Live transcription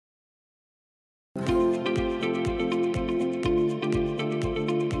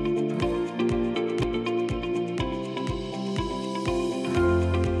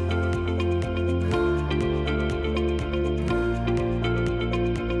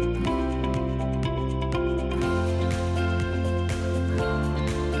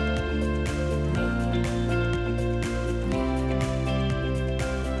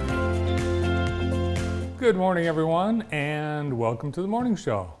Good morning, everyone, and welcome to the morning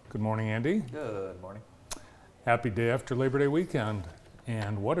show. Good morning, Andy. Good morning. Happy day after Labor Day weekend,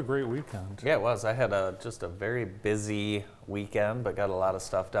 and what a great weekend. Yeah, it was. I had just a very busy weekend, but got a lot of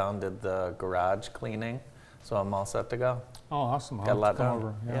stuff done. Did the garage cleaning, so I'm all set to go. Oh, awesome. Got a lot done.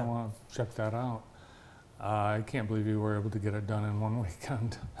 Over. Yeah, Yeah. I want to check that out. I can't believe you were able to get it done in one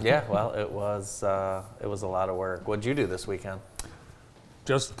weekend. Yeah, well, it was a lot of work. What'd you do this weekend?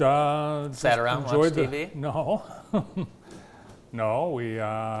 Just Sat around, enjoyed watched TV? No. No, we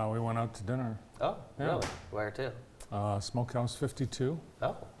went out to dinner. Oh, Yeah. really? Where to? Smokehouse 52.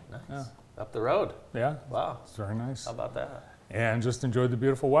 Oh, nice. Yeah. Up the road. Yeah, Wow. it's very nice. How about that? And just enjoyed the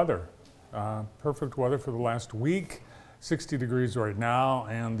beautiful weather. Perfect weather for the last week, 60 degrees right now,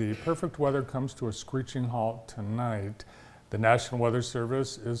 and the perfect weather comes to a screeching halt tonight. The National Weather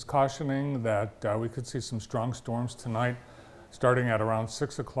Service is cautioning that we could see some strong storms tonight, starting at around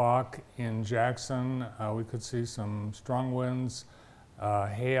 6 o'clock in Jackson. We could see some strong winds,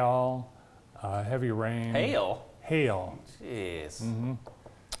 hail, heavy rain. Hail? Hail. Jeez. Mm-hmm.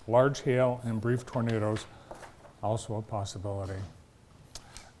 Large hail and brief tornadoes, also a possibility.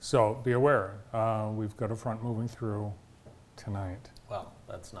 So be aware, we've got a front moving through tonight. Well,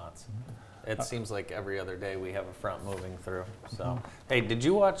 that's nuts. It seems like every other day we have a front moving through. So, hey, did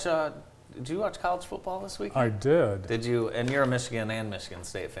you watch college football this week? I did. Did you? And you're a Michigan and Michigan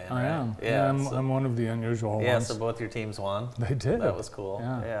State fan, I right? am. Yeah. I'm one of the unusual ones. Yeah. So both your teams won. They did. That was cool.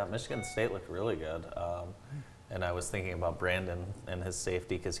 Yeah. Michigan State looked really good. And I was thinking about Brandon and his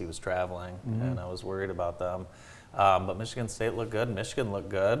safety because he was traveling, and I was worried about them. But Michigan State looked good. Michigan looked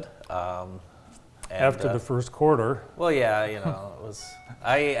good. After the first quarter. Well, yeah, it was.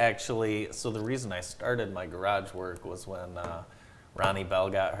 So the reason I started my garage work was when Ronnie Bell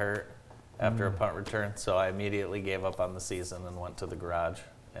got hurt after a punt return. So I immediately gave up on the season and went to the garage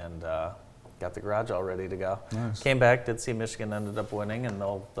and got the garage all ready to go. Nice. Came back, did see Michigan ended up winning, and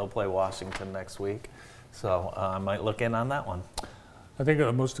they'll play Washington next week. So I might look in on that one. I think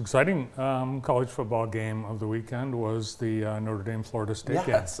the most exciting college football game of the weekend was the Notre Dame-Florida State game.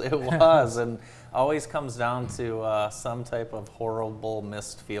 Yes, it was, and always comes down to some type of horrible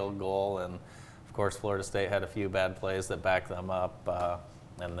missed field goal, and of course Florida State had a few bad plays that backed them up,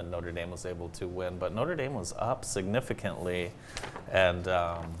 and then Notre Dame was able to win. But Notre Dame was up significantly and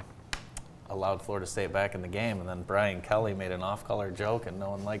allowed Florida State back in the game, and then Brian Kelly made an off-color joke, and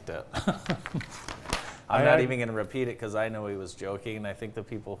no one liked it. I'm not even going to repeat it because I know he was joking, and I think the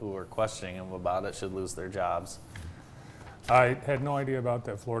people who were questioning him about it should lose their jobs. I had no idea about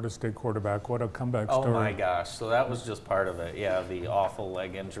that Florida State quarterback. What a comeback story. Oh my gosh, so that was just part of it. Yeah, the awful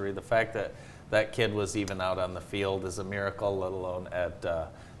leg injury. The fact that that kid was even out on the field is a miracle, let alone at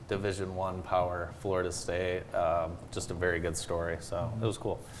Division I power Florida State. Just a very good story, so it was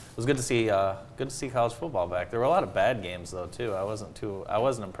cool. It was good to see college football back. There were a lot of bad games though too. I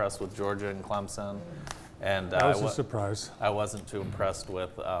wasn't impressed with Georgia and Clemson. And that was a surprise. I wasn't too impressed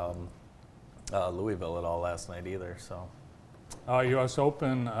with Louisville at all last night either. So, U.S.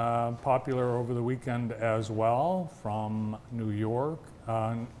 Open popular over the weekend as well from New York.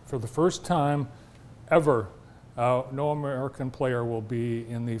 For the first time ever, no American player will be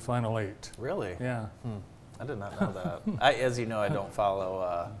in the final 8. Really? Yeah. I did not know that. As you know, I don't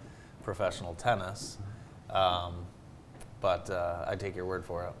follow professional tennis, but I take your word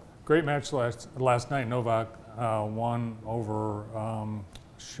for it. Great match last night. Novak won over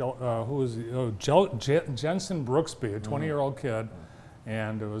Jensen Brooksby, a 20-year-old kid,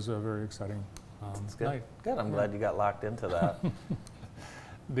 and it was a very exciting night. Good. I'm glad you got locked into that.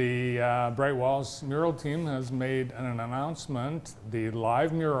 The Bright Walls mural team has made an announcement. The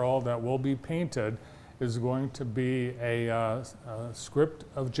live mural that will be painted is going to be a script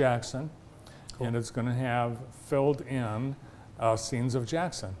of Jackson, and it's going to have filled in scenes of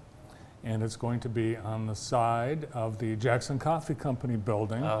Jackson. And it's going to be on the side of the Jackson Coffee Company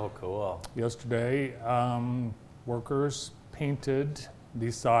building. Oh, cool. Yesterday, workers painted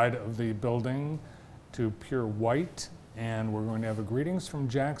the side of the building to pure white, and we're going to have a Greetings from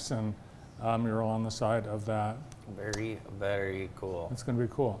Jackson mural on the side of that. Very, very cool. It's going to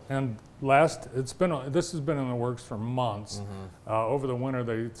be cool. And this has been in the works for months. Over the winter,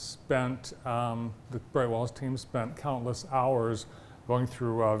 the Bright Walls team spent countless hours going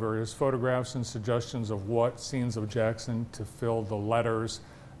through various photographs and suggestions of what scenes of Jackson to fill the letters.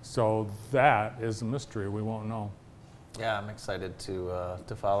 So that is a mystery. We won't know. Yeah, I'm excited to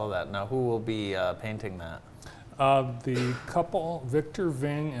follow that. Now, who will be painting that? The couple, Victor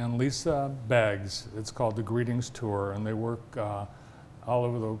Ving and Lisa Beggs. It's called the Greetings Tour, and they work all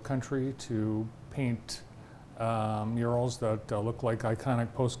over the country to paint murals that look like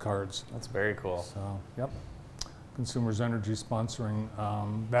iconic postcards. That's very cool. So, yep. Consumers Energy sponsoring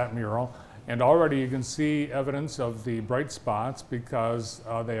that mural. And already you can see evidence of the bright spots because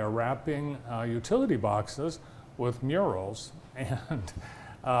they are wrapping utility boxes with murals. And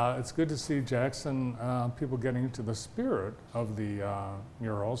it's good to see Jackson people getting into the spirit of the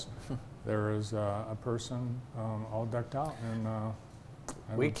murals. There is a person all decked out. And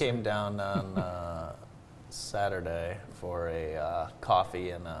we came down on Saturday for a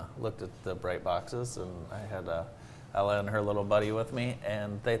coffee and looked at the bright boxes, and I had Ella and her little buddy with me,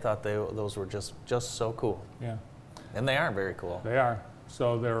 and they thought those were just so cool. Yeah. And they are very cool. They are.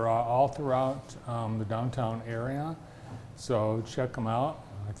 So they're all throughout the downtown area. So check them out.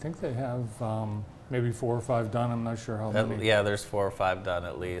 I think they have maybe 4 or 5 done. I'm not sure how many. Yeah, there's 4 or 5 done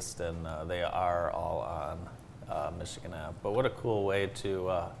at least, and they are all on Michigan Ave. But what a cool way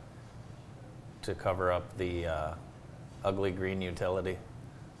to cover up the ugly green utility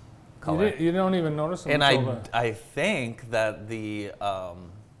color. You don't even notice them. And I think that the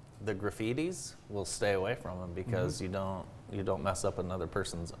graffitis will stay away from them because you don't mess up another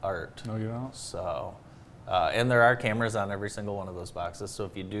person's art. No, you don't. So, and there are cameras on every single one of those boxes. So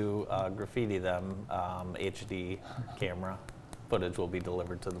if you do graffiti them, HD camera footage will be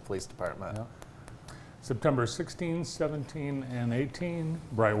delivered to the police department. Yeah. September 16, 17, and 18,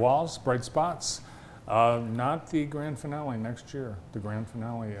 bright walls, bright spots. Not the grand finale next year, the grand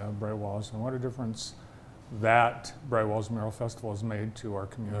finale of Bright Walls. And what a difference that Bright Walls Mural Festival has made to our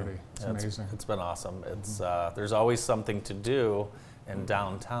community. It's amazing. It's been awesome. It's there's always something to do in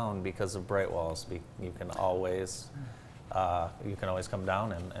downtown because of Bright Walls. You can always come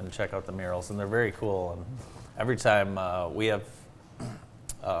down and check out the murals, and they're very cool. And every time we have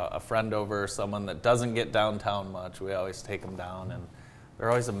a friend over, someone that doesn't get downtown much, we always take them down, and they're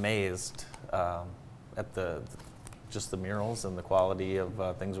always amazed at the murals and the quality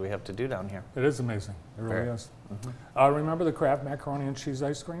of things we have to do down here. It is amazing. It really is. Remember the Kraft macaroni and cheese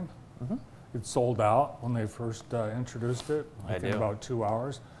ice cream? It sold out when they first introduced it. I think about 2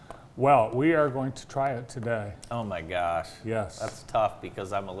 hours. Well, we are going to try it today. Oh my gosh. Yes. That's tough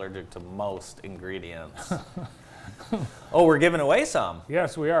because I'm allergic to most ingredients. Oh, we're giving away some.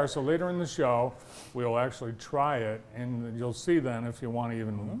 Yes, we are. So later in the show, we'll actually try it, and you'll see then if you want to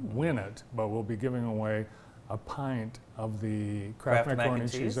even win it. But we'll be giving away a pint of the Kraft macaroni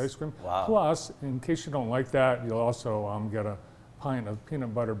and cheese ice cream. Wow. Plus, in case you don't like that, you'll also get a pint of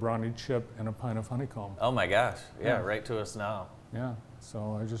peanut butter brownie chip and a pint of honeycomb. Oh my gosh. Yeah, write to us now. Yeah.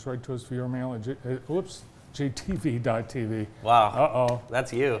 So just write to us for your mail at jtv.tv. Wow. Uh-oh.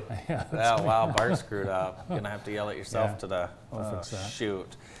 That's you. Yeah, Oh, wow, Bart screwed up. Gonna have to yell at yourself today. I'll fix that.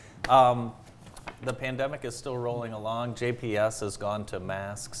 Shoot. The pandemic is still rolling along. JPS has gone to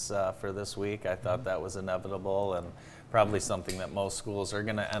masks for this week. I thought that was inevitable and probably something that most schools are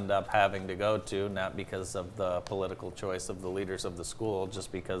going to end up having to go to, not because of the political choice of the leaders of the school, just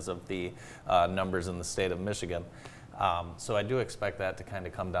because of the numbers in the state of Michigan. So I do expect that to kind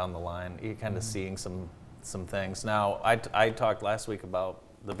of come down the line. You're kind of seeing some things. Now, I talked last week about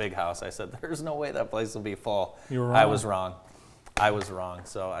the big house. I said, there's no way that place will be full. You were wrong. I was wrong,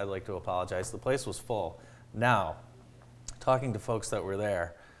 so I'd like to apologize. The place was full. Now, talking to folks that were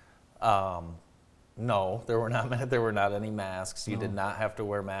there, no, there were not any masks. You did not have to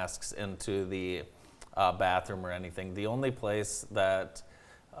wear masks into the bathroom or anything. The only place that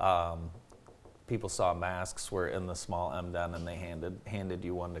people saw masks were in the small M den, and they handed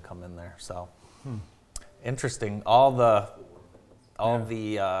you one to come in there. So, interesting. All the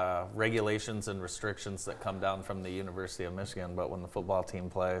regulations and restrictions that come down from the University of Michigan, but when the football team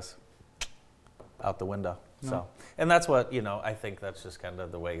plays, out the window. No. So, and that's what, I think that's just kind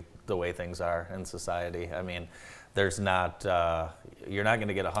of the way things are in society. I mean, there's not, you're not going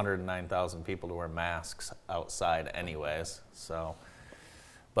to get 109,000 people to wear masks outside anyways. So,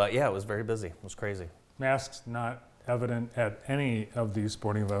 but yeah, it was very busy. It was crazy. Masks not evident at any of these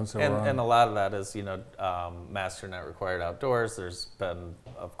sporting events. And a lot of that is, masks are not required outdoors. There's been,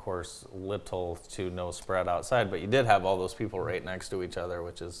 of course, little to no spread outside, but you did have all those people right next to each other,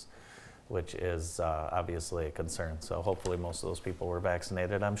 which is obviously a concern. So hopefully most of those people were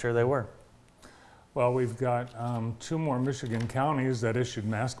vaccinated. I'm sure they were. Well, we've got 2 more Michigan counties that issued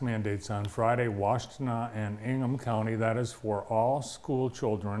mask mandates on Friday, Washtenaw and Ingham County. That is for all school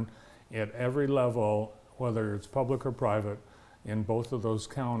children at every level, whether it's public or private, in both of those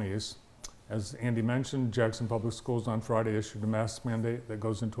counties. As Andy mentioned, Jackson Public Schools on Friday issued a mask mandate that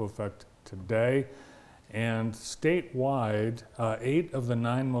goes into effect today. And statewide, 8 of the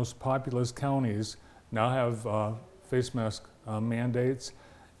 9 most populous counties now have face mask mandates.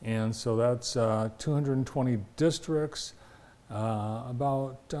 And so that's 220 districts,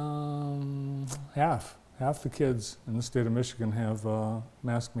 about half the kids in the state of Michigan have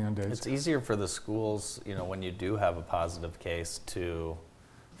mask mandates. It's easier for the schools, when you do have a positive case to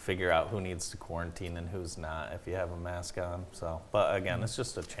figure out who needs to quarantine and who's not if you have a mask on. So, but again, it's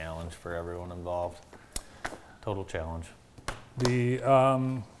just a challenge for everyone involved. Total challenge. The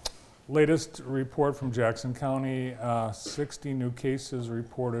latest report from Jackson County, 60 new cases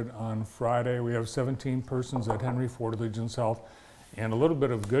reported on Friday. We have 17 persons at Henry Ford Allegiance Health. And a little bit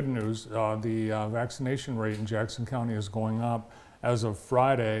of good news, the vaccination rate in Jackson County is going up. As of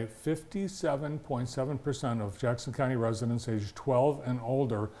Friday, 57.7% of Jackson County residents aged 12 and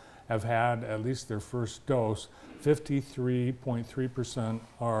older have had at least their first dose. 53.3%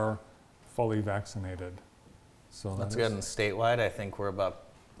 are fully vaccinated. So that's good. And statewide, I think we're about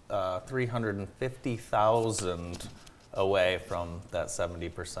 350,000 away from that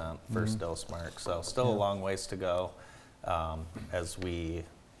 70% first dose mark. So still a long ways to go as we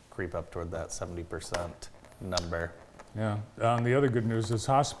creep up toward that 70% number. Yeah. The other good news is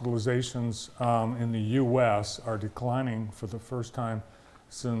hospitalizations in the U.S. are declining for the first time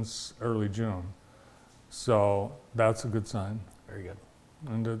since early June. So that's a good sign. Very good.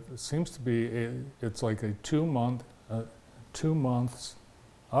 And it seems to be, it's like a 2 months up,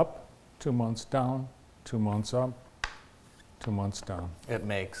 2 months down, 2 months up, 2 months down. It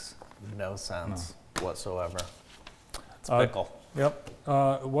makes no sense whatsoever. It's fickle. Yep.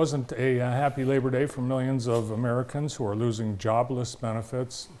 It wasn't a happy Labor Day for millions of Americans who are losing jobless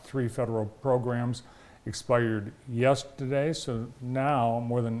benefits. 3 federal programs expired yesterday, so now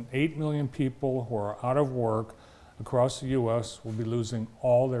more than 8 million people who are out of work across the U.S. will be losing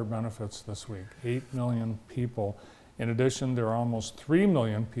all their benefits this week. 8 million people. In addition, there are almost 3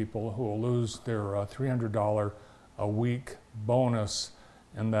 million people who will lose their $300 a week bonus,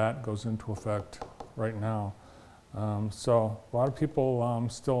 and that goes into effect right now. So a lot of people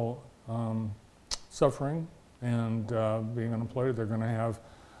still suffering and being unemployed. They're going to have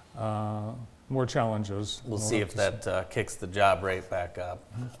more challenges. We'll see if that kicks the job rate back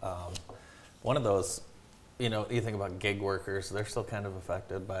up. One of those, you think about gig workers, they're still kind of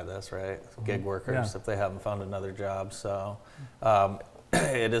affected by this, right? Gig workers, if they haven't found another job. So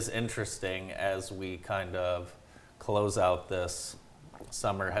it is interesting as we kind of close out this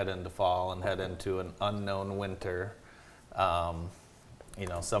summer, head into fall, and head into an unknown winter.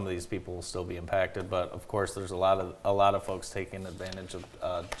 Some of these people will still be impacted, but of course there's a lot of folks taking advantage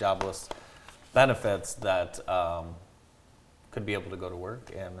of jobless benefits that could be able to go to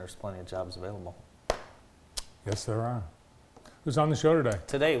work, and there's plenty of jobs available. Yes, there are. Who's on the show today?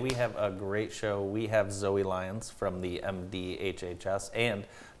 Today we have a great show. We have Zoe Lyons from the MDHHS and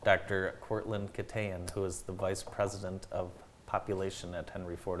Dr. Courtland Katayan, who is the Vice President of Population at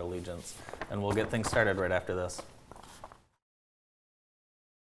Henry Ford Allegiance. And we'll get things started right after this.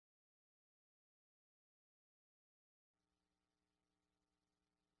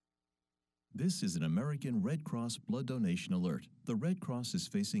 This is an American Red Cross blood donation alert. The Red Cross is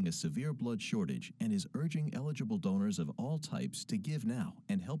facing a severe blood shortage and is urging eligible donors of all types to give now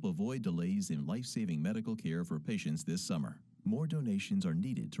and help avoid delays in life-saving medical care for patients this summer. More donations are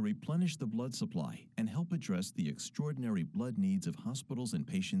needed to replenish the blood supply and help address the extraordinary blood needs of hospitals and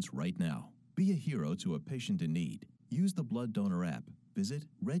patients right now. Be a hero to a patient in need. Use the Blood Donor app. Visit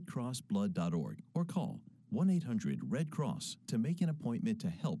redcrossblood.org or call 1-800-RED-CROSS to make an appointment to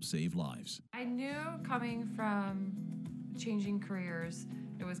help save lives. I knew coming from changing careers,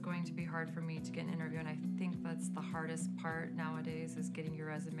 it was going to be hard for me to get an interview, and I think that's the hardest part nowadays is getting your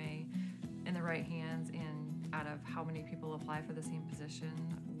resume in the right hands, and out of how many people apply for the same position,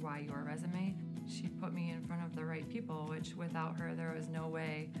 why your resume. She put me in front of the right people, which without her, there was no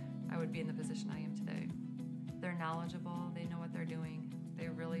way I would be in the position I am today. They're knowledgeable, they know what they're doing, they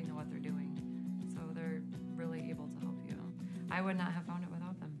really know what they're doing, so they're really able to help you. I would not have found it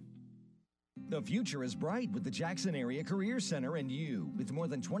without them. The future is bright with the Jackson Area Career Center and you. With more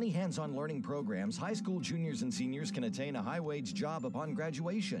than 20 hands-on learning programs, high school juniors and seniors can attain a high-wage job upon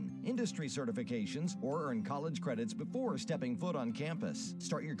graduation, industry certifications, or earn college credits before stepping foot on campus.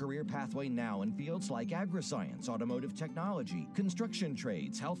 Start your career pathway now in fields like agri-science, automotive technology, construction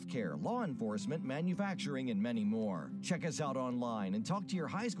trades, healthcare, law enforcement, manufacturing, and many more. Check us out online and talk to your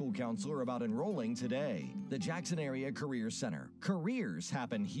high school counselor about enrolling today. The Jackson Area Career Center. Careers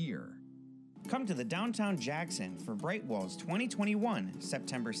happen here. Come to the Downtown Jackson for Bright Walls 2021,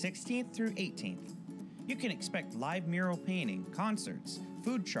 September 16th through 18th. You can expect live mural painting, concerts,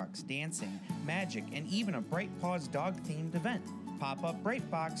 food trucks, dancing, magic, and even a Bright Paws dog-themed event. pop-up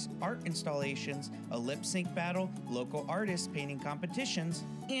Brightbox, art installations, a lip sync battle, local artists painting competitions,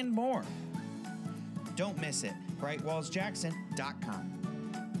 and more. Don't miss it. brightwallsjackson.com.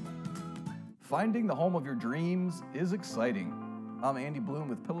 Finding the home of your dreams is exciting. I'm Andy Bloom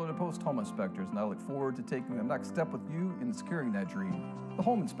with Pillar to Post Home Inspectors, and I look forward to taking the next step with you in securing that dream, the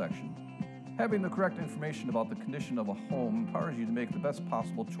home inspection. Having the correct information about the condition of a home empowers you to make the best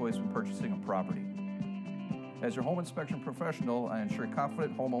possible choice when purchasing a property. As your home inspection professional, I ensure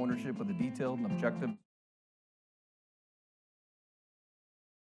confident home ownership with a detailed and objective.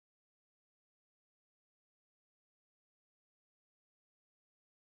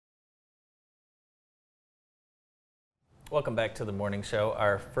 Welcome back to the morning show.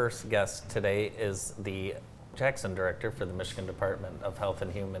 Our first guest today is the Jackson Director for the Michigan Department of Health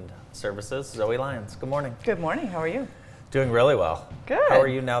and Human Services, Zoe Lyons. Good morning. Good morning. How are you? Doing really well. Good. How are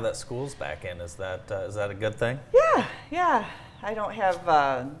you now that school's back in? Is that a good thing? Yeah. I don't have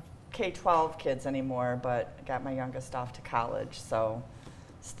K-12 kids anymore, but I got my youngest off to college, so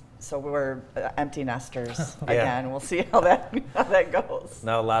we're empty nesters again. We'll see how that goes.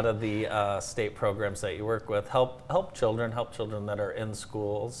 Now, a lot of the state programs that you work with help children that are in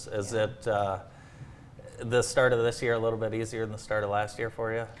schools. Is it the start of this year a little bit easier than the start of last year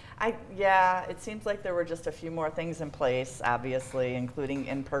for you? It seems like there were just a few more things in place, obviously, including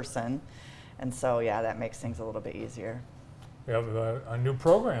in person, and so that makes things a little bit easier. We have a new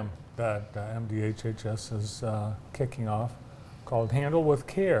program that MDHHS is kicking off called Handle with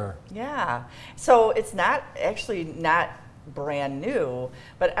Care. Yeah, so it's not brand new,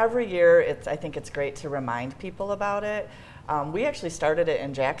 but every year I think it's great to remind people about it. We actually started it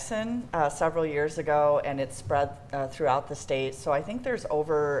in Jackson several years ago, and it's spread throughout the state. So I think there's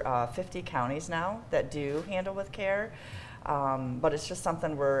over 50 counties now that do Handle with Care. But it's just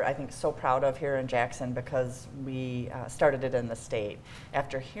something we're, I think, so proud of here in Jackson because we started it in the state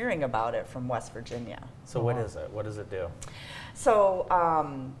after hearing about it from West Virginia. So what is it? What does it do? So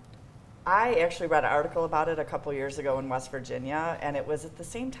I actually read an article about it a couple years ago in West Virginia, and it was at the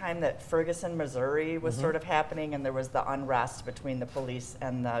same time that Ferguson, Missouri was sort of happening, and there was the unrest between the police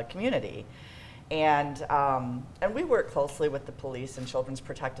and the community. And we work closely with the police and Children's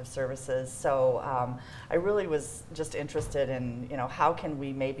Protective Services, so I really was just interested in, how can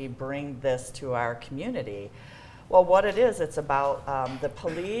we maybe bring this to our community? Well, what it is, it's about the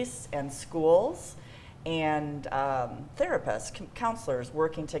police and schools and therapists, counselors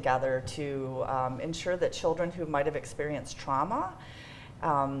working together to ensure that children who might have experienced trauma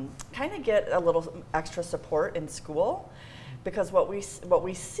kind of get a little extra support in school. Because what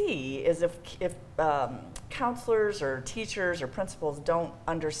we see is if counselors or teachers or principals don't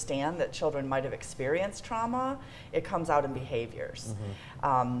understand that children might have experienced trauma, it comes out in behaviors,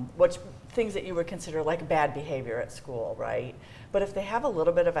 which things that you would consider like bad behavior at school, right? But if they have a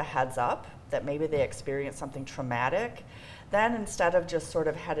little bit of a heads up that maybe they experienced something traumatic, then instead of just sort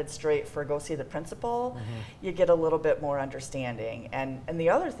of headed straight for go see the principal, you get a little bit more understanding. And the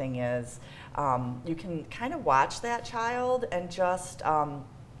other thing is, you can kind of watch that child and just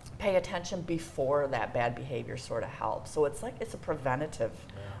pay attention before that bad behavior sort of helps. So it's a preventative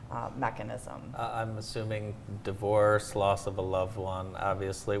mechanism. I'm assuming divorce, loss of a loved one,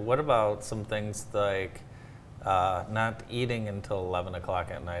 obviously. What about some things like not eating until 11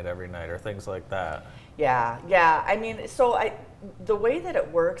 o'clock at night every night or things like that? Yeah. I mean, the way that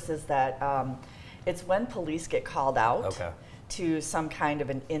it works is that it's when police get called out to some kind of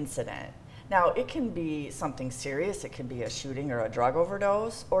an incident. Now, it can be something serious. It could be a shooting or a drug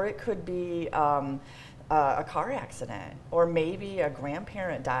overdose, or it could be a car accident, or maybe a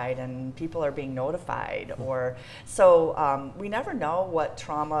grandparent died and people are being notified. We never know what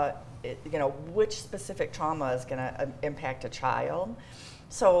trauma, which specific trauma is going to impact a child.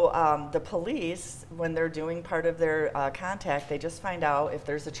 So the police, when they're doing part of their contact, they just find out if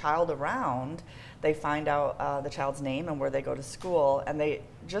there's a child around. They find out the child's name and where they go to school, and they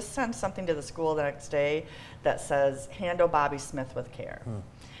just send something to the school the next day that says, handle Bobby Smith with care.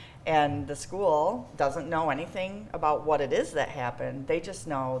 And the school doesn't know anything about what it is that happened. They just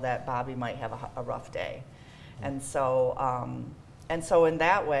know that Bobby might have a rough day. And so in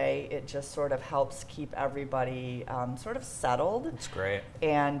that way, it just sort of helps keep everybody sort of settled. That's great.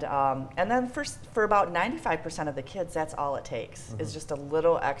 And then for about 95% of the kids, that's all it takes, is just a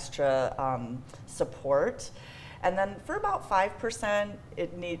little extra support. And then for about 5%,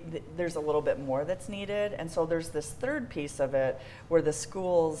 there's a little bit more that's needed. And so there's this third piece of it where the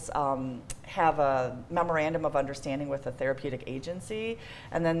schools have a memorandum of understanding with a therapeutic agency,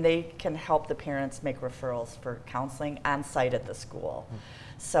 and then they can help the parents make referrals for counseling on site at the school.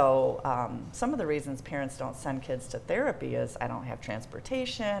 So some of the reasons parents don't send kids to therapy is I don't have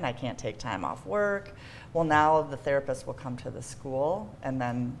transportation, I can't take time off work. Well, now the therapist will come to the school, and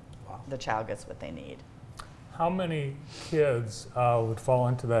then the child gets what they need. How many kids would fall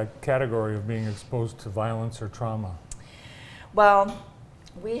into that category of being exposed to violence or trauma? Well,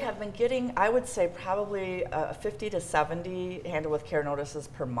 we have been getting, I would say, probably 50 to 70 handle with care notices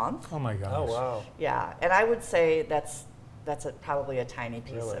per month. Oh my gosh. Oh, wow. Yeah, and I would say that's probably a tiny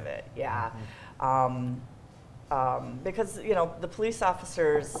piece Really? of it. Yeah. Because, you know, the police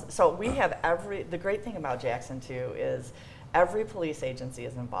officers, so we have the great thing about Jackson too is every police agency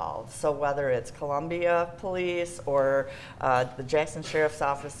is involved. So whether it's Columbia Police or the Jackson Sheriff's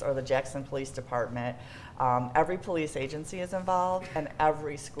Office or the Jackson Police Department, every police agency is involved and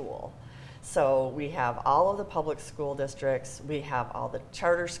every school. So we have all of the public school districts, we have all the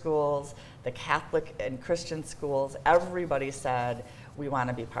charter schools, the Catholic and Christian schools. Everybody said, we want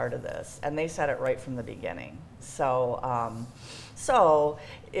to be part of this. And they said it right from the beginning. So,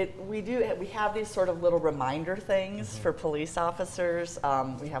 we have these sort of little reminder things for police officers.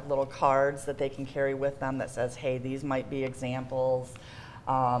 We have little cards that they can carry with them that says, hey, these might be examples.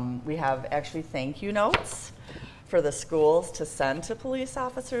 We have actually thank you notes for the schools to send to police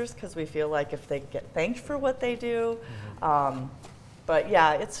officers because we feel like if they get thanked for what they do. But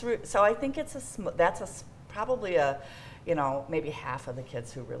yeah, so I think probably maybe half of the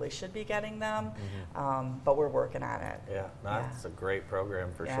kids who really should be getting them, but we're working on it. Yeah, that's a great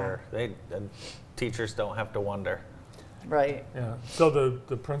program for Yeah. sure. And teachers don't have to wonder. Right. Yeah. So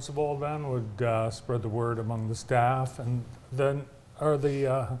the principal then would spread the word among the staff, and then are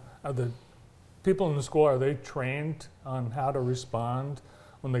the people in the school, are they trained on how to respond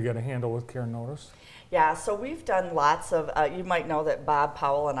when they get a handle with care notice? Yeah, so we've done lots of, you might know that Bob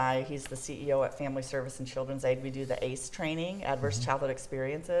Powell and I, he's the CEO at Family Service and Children's Aid, we do the ACE training, Adverse Childhood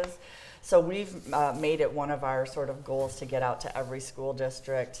Experiences. So we've made it one of our sort of goals to get out to every school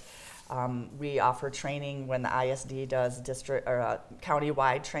district. We offer training when the ISD does district or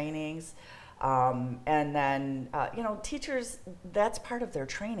county-wide trainings. And then, teachers, that's part of their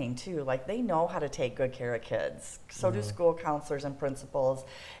training too. Like they know how to take good care of kids. So do school counselors and principals.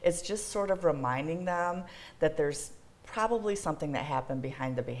 It's just sort of reminding them that there's probably something that happened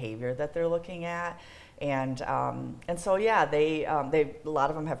behind the behavior that they're looking at. And so, yeah, a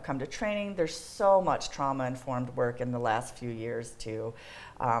lot of them have come to training. There's so much trauma-informed work in the last few years too,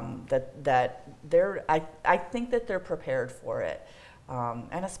 that I think that they're prepared for it.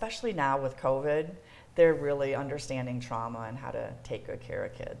 And especially now with COVID, they're really understanding trauma and how to take good care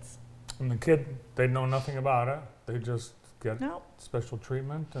of kids. And the kid, they know nothing about it. They just get Nope. special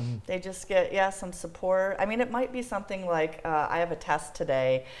treatment and They just get, some support. I mean, it might be something like, I have a test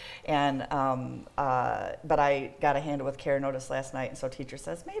today, and but I got a handle with care notice last night, and so teacher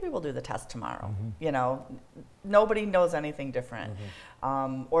says, maybe we'll do the test tomorrow. You know, nobody knows anything different.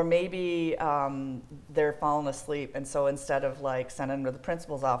 Or maybe they're falling asleep, and so instead of like sending them to the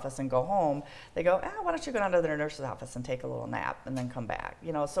principal's office and go home, they go, why don't you go down to their nurse's office and take a little nap and then come back?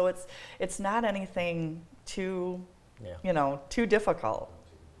 You know, so it's not anything too difficult.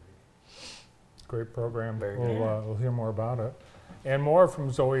 great program. Very We'll hear more about it. And more from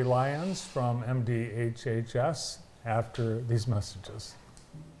Zoe Lyons from MDHHS after these messages.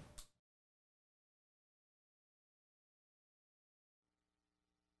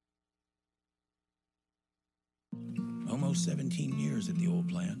 Almost 17 years at the old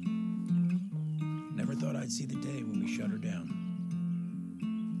plant. Never thought I'd see the day when we shut her down.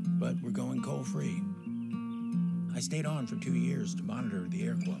 But we're going coal-free. I stayed on for 2 years to monitor the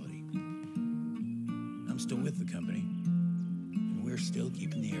air quality. I'm still with the company, and we're still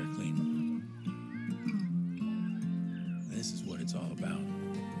keeping the air clean. This is what it's all about.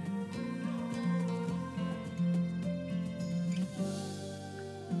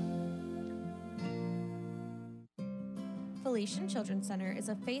 Felician Children's Center is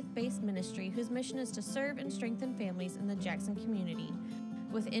a faith-based ministry whose mission is to serve and strengthen families in the Jackson community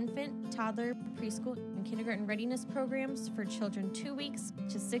with infant, toddler, preschool, and kindergarten readiness programs for children 2 weeks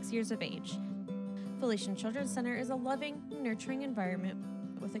to 6 years of age. Felician Children's Center is a loving, nurturing environment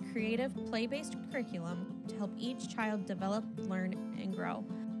with a creative, play-based curriculum to help each child develop, learn, and grow.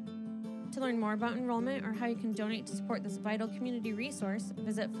 To learn more about enrollment or how you can donate to support this vital community resource,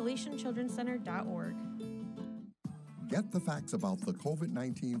 visit FelicianChildrenCenter.org. Get the facts about the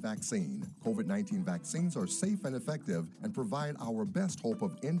COVID-19 vaccine. COVID-19 vaccines are safe and effective and provide our best hope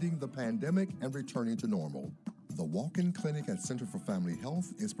of ending the pandemic and returning to normal. The walk-in clinic at Center for Family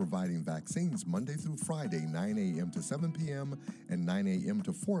Health is providing vaccines Monday through Friday, 9 a.m. to 7 p.m. and 9 a.m.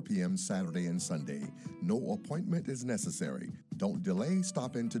 to 4 p.m. Saturday and Sunday. No appointment is necessary. Don't delay,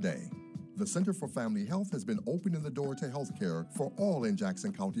 stop in today. The Center for Family Health has been opening the door to healthcare for all in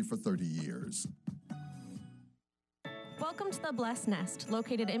Jackson County for 30 years. Welcome to the Blessed Nest,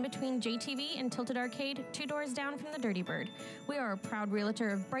 located in between JTV and Tilted Arcade, 2 doors down from the Dirty Bird. We are a proud realtor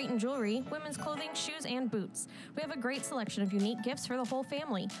of Brighton jewelry, women's clothing, shoes, and boots. We have a great selection of unique gifts for the whole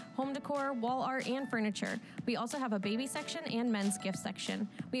family, home decor, wall art, and furniture. We also have a baby section and men's gift section.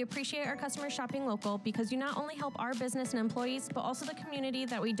 We appreciate our customers shopping local because you not only help our business and employees, but also the community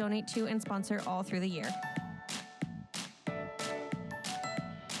that we donate to and sponsor all through the year.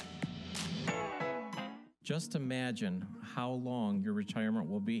 Just imagine how long your retirement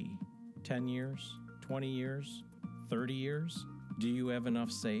will be. 10 years, 20 years, 30 years? Do you have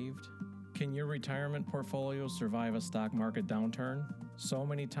enough saved? Can your retirement portfolio survive a stock market downturn? So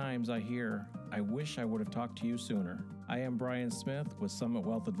many times I hear, I wish I would have talked to you sooner. I am Brian Smith with Summit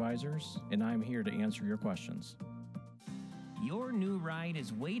Wealth Advisors, and I'm here to answer your questions. Your new ride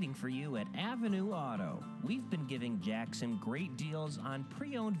is waiting for you at Avenue Auto. We've been giving Jackson great deals on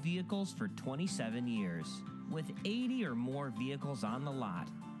pre-owned vehicles for 27 years. With 80 or more vehicles on the lot,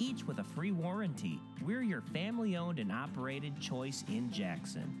 each with a free warranty, we're your family-owned and operated choice in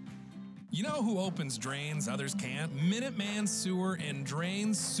Jackson. You know who opens drains others can't? Minuteman Sewer and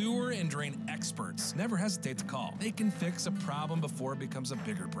Drains, sewer and drain experts. Never hesitate to call. They can fix a problem before it becomes a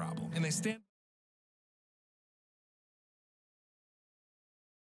bigger problem. And they stand...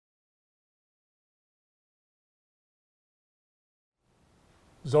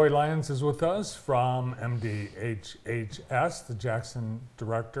 Zoe Lyons is with us from MDHHS, the Jackson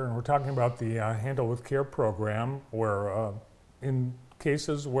director, and we're talking about the Handle with Care program, where in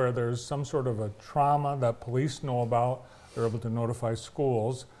cases where there's some sort of a trauma that police know about, they're able to notify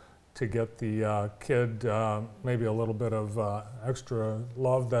schools to get the kid maybe a little bit of extra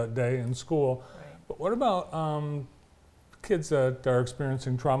love that day in school. Right. But what about kids that are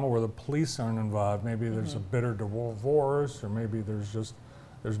experiencing trauma where the police aren't involved? Maybe there's a bitter divorce, or maybe there's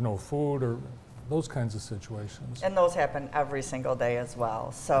no food, or those kinds of situations. And those happen every single day as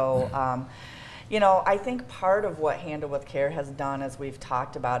well. So, I think part of what Handle with Care has done, as we've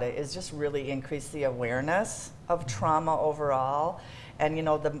talked about it, is just really increase the awareness of trauma overall. And,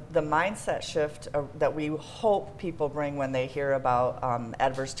 the mindset shift that we hope people bring when they hear about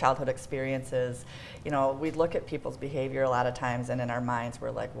adverse childhood experiences, we look at people's behavior a lot of times, and in our minds,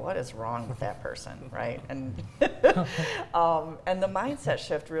 we're like, what is wrong with that person, right? And and the mindset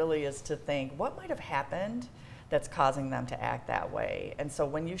shift really is to think, what might have happened that's causing them to act that way? And so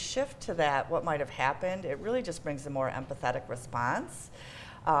when you shift to that, what might have happened, it really just brings a more empathetic response.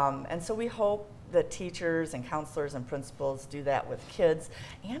 And so we hope that teachers and counselors and principals do that with kids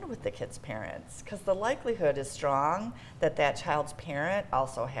and with the kids' parents, because the likelihood is strong that that child's parent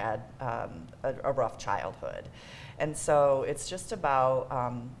also had a rough childhood. And so it's just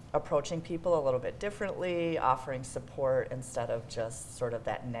about approaching people a little bit differently, offering support instead of just sort of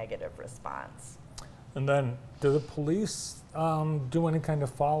that negative response. And then, do the police do any kind of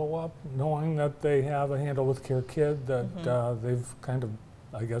follow-up, knowing that they have a Handle with Care kid that they've kind of,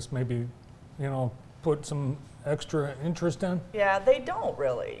 I guess, maybe, put some extra interest in? Yeah, they don't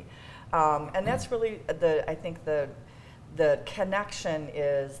really. And that's really, I think the connection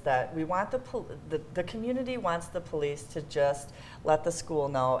is that we want the community wants the police to just let the school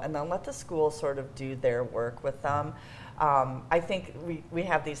know, and then let the school sort of do their work with them. I think we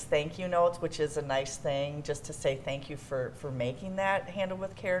have these thank you notes, which is a nice thing, just to say thank you for making that Handle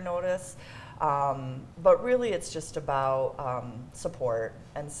with Care notice. But really it's just about support.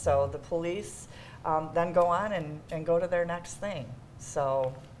 And so the police then go on and go to their next thing.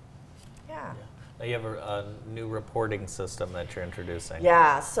 So, yeah. Now you have a new reporting system that you're introducing.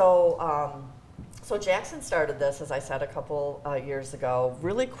 Yeah, so Jackson started this, as I said, a couple years ago.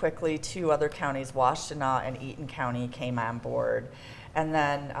 Really quickly, 2 other counties, Washtenaw and Eaton County, came on board. And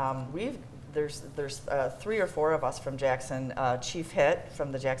then there's 3 or 4 of us from Jackson, Chief Hitt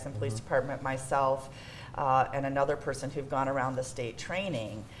from the Jackson Police Department, myself, and another person who've gone around the state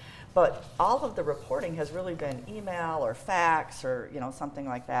training. But all of the reporting has really been email or fax or something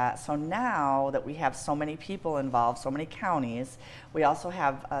like that. So now that we have so many people involved, so many counties, we also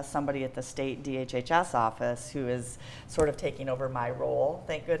have somebody at the state DHHS office who is sort of taking over my role,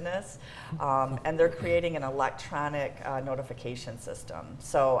 thank goodness. And they're creating an electronic notification system.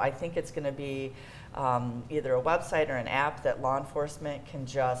 So I think it's going to be either a website or an app that law enforcement can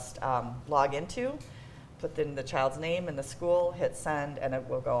just log into, put in the child's name and the school, hit send, and it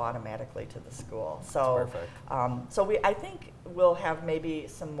will go automatically to the school. So, I think we'll have maybe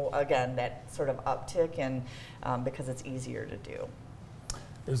some more, again, that sort of uptick in because it's easier to do.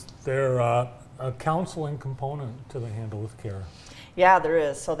 Is there a counseling component to the Handle with Care? Yeah, there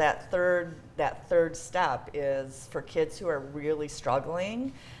is. So that third step is for kids who are really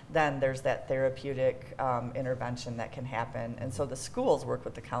struggling. Then there's that therapeutic intervention that can happen, and so the schools work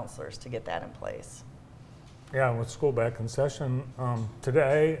with the counselors to get that in place. Yeah, with school back in session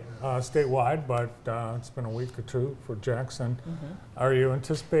today, statewide, but it's been a week or two for Jackson. Are you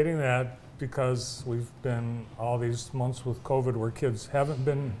anticipating that because we've been all these months with COVID where kids haven't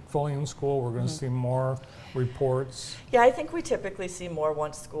been fully in school, we're going to see more reports? Yeah, I think we typically see more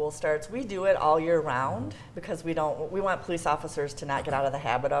once school starts. We do it all year round because we want police officers to not get out of the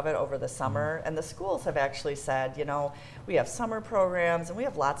habit of it over the summer. And the schools have actually said, we have summer programs and we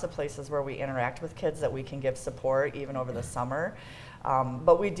have lots of places where we interact with kids that we can give support even over the summer.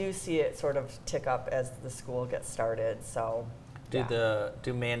 But we do see it sort of tick up as the school gets started. So.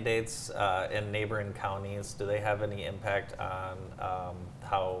 Do mandates in neighboring counties, do they have any impact on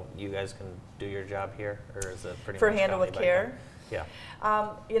how you guys can do your job here, or is it pretty much for Handle with Care? Yeah.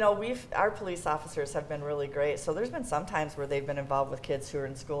 Our police officers have been really great. So there's been some times where they've been involved with kids who are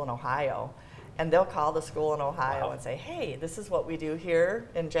in school in Ohio, and they'll call the school in Ohio and say, "Hey, this is what we do here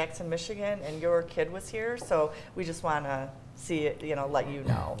in Jackson, Michigan, and your kid was here, so we just want to see it, let you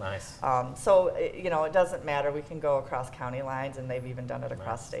know." Nice. It doesn't matter. We can go across county lines, and they've even done it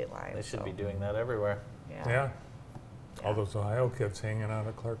across state lines. They should be doing that everywhere. Yeah. All those Ohio kids hanging out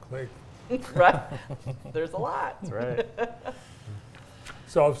at Clark Lake. Right. There's a lot. That's right.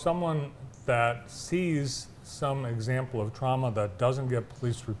 So if someone that sees some example of trauma that doesn't get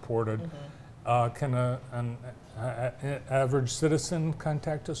police reported, can an average citizen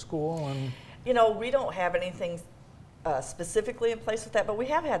contact a school? And we don't have anything specifically in place with that, but we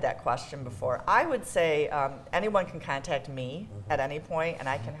have had that question before. I would say anyone can contact me at any point, and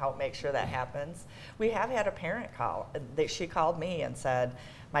I can help make sure that happens. We have had a parent call. She called me and said,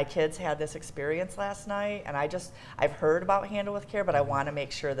 "My kids had this experience last night, and I've heard about Handle with Care, but I want to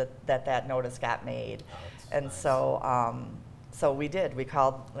make sure that notice got made." And nice. So we did. We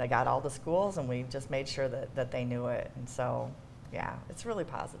called. I got all the schools, and we just made sure that they knew it. And so, yeah, it's really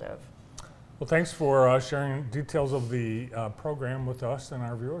positive. Well, thanks for sharing details of the program with us and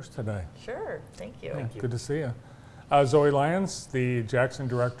our viewers today. Sure, thank you. Yeah, good to see you. Zoe Lyons, the Jackson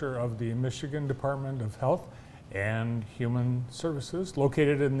Director of the Michigan Department of Health and Human Services,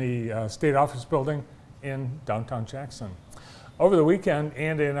 located in the State Office Building in downtown Jackson. Over the weekend,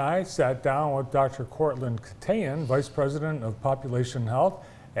 Andy and I sat down with Dr. Cortland Katayan, Vice President of Population Health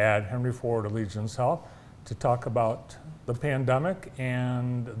at Henry Ford Allegiance Health, to talk about the pandemic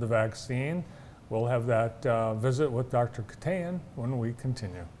and the vaccine. We'll have that visit with Dr. Katayan when we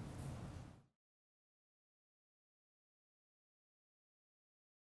continue.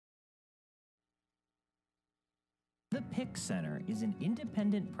 The PIC Center is an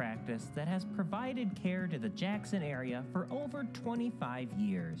independent practice that has provided care to the Jackson area for over 25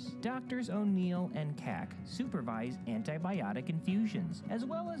 years. Doctors O'Neill and Cack supervise antibiotic infusions, as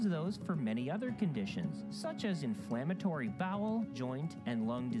well as those for many other conditions, such as inflammatory bowel, joint, and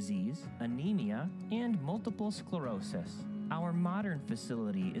lung disease, anemia, and multiple sclerosis. Our modern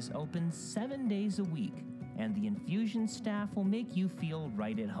facility is open 7 days a week, and the infusion staff will make you feel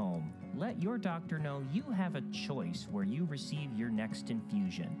right at home. Let your doctor know you have a choice where you receive your next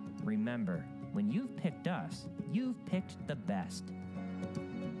infusion. Remember, when you've picked us, you've picked the best.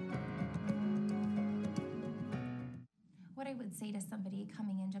 What I would say to somebody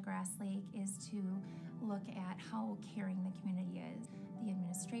coming into Grass Lake is to look at how caring the community is. The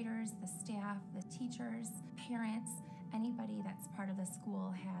administrators, the staff, the teachers, parents, anybody that's part of the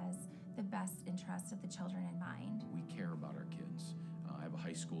school has the best interest of the children in mind. We care about our kids. I have a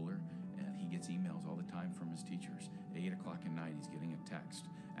high schooler, and he gets emails all the time from his teachers. At 8 o'clock at night, he's getting a text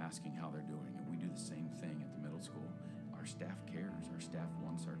asking how they're doing, and we do the same thing at the middle school. Our staff cares. Our staff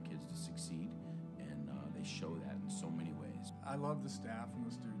wants our kids to succeed, and they show that in so many ways. I love the staff and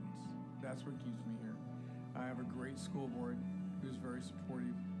the students. That's what keeps me here. I have a great school board who's very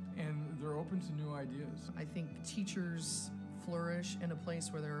supportive, and they're open to new ideas. I think teachers flourish in a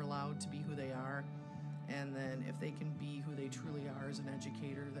place where they're allowed to be who they are. And then if they can be who they truly are as an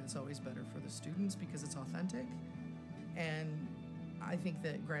educator, that's always better for the students because it's authentic. And I think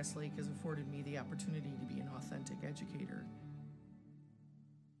that Grass Lake has afforded me the opportunity to be an authentic educator.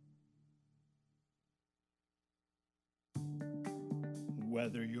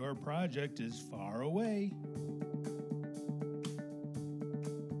 Whether your project is far away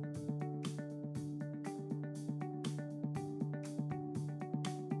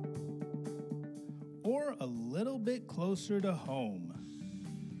or a little bit closer to home,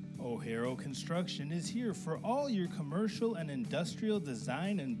 O'Hara Construction is here for all your commercial and industrial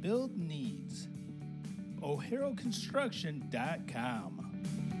design and build needs. O'HaraConstruction.com.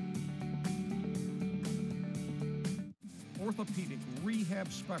 Orthopedic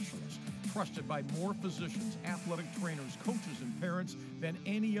rehab specialist, trusted by more physicians, athletic trainers, coaches, and parents than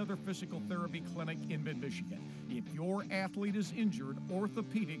any other physical therapy clinic in mid-Michigan. If your athlete is injured,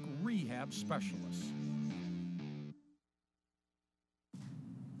 orthopedic rehab specialist.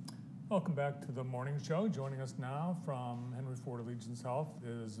 Welcome back to the morning show. Joining us now from Henry Ford Allegiance Health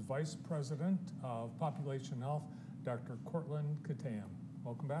is Vice President of Population Health, Dr. Cortland Katayan.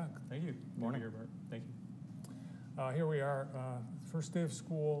 Welcome back. Thank you. Morning. Here, Bart. Thank you. Here we are, first day of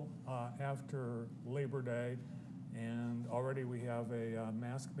school after Labor Day, and already we have a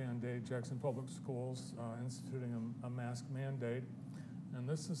mask mandate. Jackson Public Schools instituting a mask mandate, and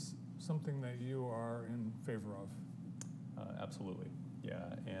this is something that you are in favor of. Absolutely,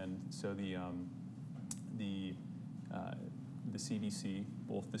 yeah. And so the CDC,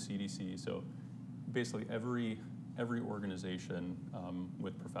 both the CDC, so basically every organization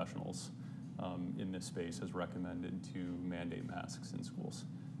with professionals in this space has recommended to mandate masks in schools.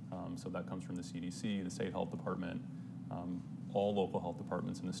 So that comes from the CDC, the state health department. All local health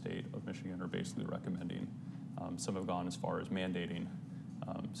departments in the state of Michigan are basically recommending. Some have gone as far as mandating.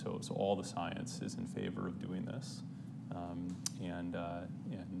 So all the science is in favor of doing this. And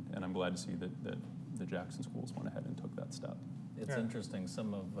I'm glad to see that the Jackson schools went ahead and took that step. It's interesting.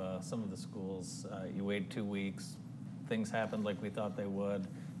 Some of the schools, you wait 2 weeks, things happened like we thought they would.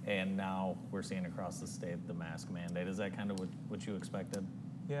 And now we're seeing across the state the mask mandate. Is that kind of what you expected?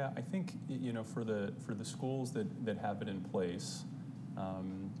 Yeah, I think for the schools that have it in place, I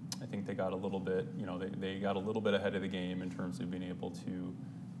think they got a little bit they got a little bit ahead of the game in terms of being able to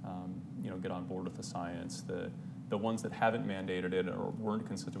get on board with the science. The ones that haven't mandated it or weren't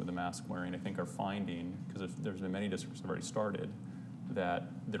consistent with the mask wearing, I think, are finding, because there's been many districts that have already started, that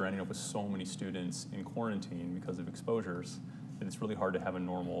they're ending up with so many students in quarantine because of exposures. It's really hard to have a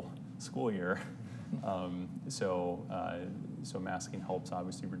normal school year. So masking helps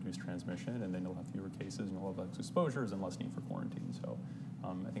obviously reduce transmission, and then you'll have fewer cases, and you'll have less exposures and less need for quarantine. So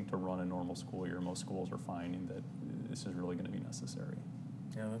I think to run a normal school year, most schools are finding that this is really going to be necessary.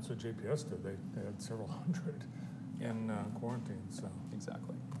 Yeah, that's what JPS did. They had several hundred in quarantine. So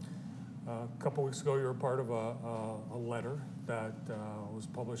exactly. A couple weeks ago, you were part of a letter that was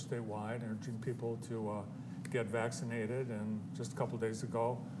published statewide urging people to get vaccinated, and just a couple of days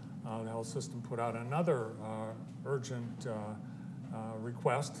ago, the health system put out another urgent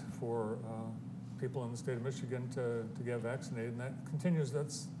request for people in the state of Michigan to get vaccinated, and that continues.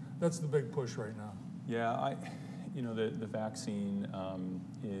 That's the big push right now. Yeah, the vaccine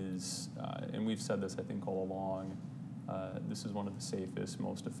is, and we've said this I think all along. This is one of the safest,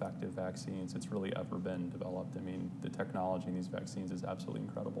 most effective vaccines it's really ever been developed. I mean, the technology in these vaccines is absolutely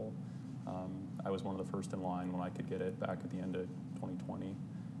incredible. I was one of the first in line when I could get it back at the end of 2020.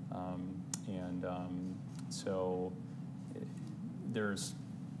 So there's,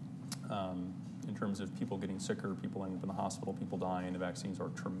 in terms of people getting sicker, people in the hospital, people dying, the vaccines are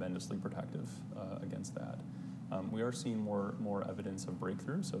tremendously protective against that. We are seeing more evidence of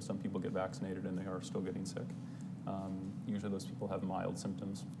breakthrough, so some people get vaccinated and they are still getting sick. Usually those people have mild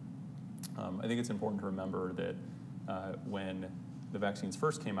symptoms. I think it's important to remember that when the vaccines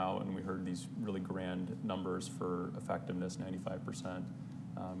first came out and we heard these really grand numbers for effectiveness, 95%,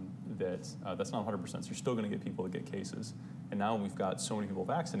 that's not 100%, so you're still going to get people that get cases. And now we've got so many people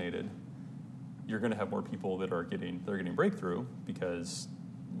vaccinated, you're going to have more people that are getting breakthrough, because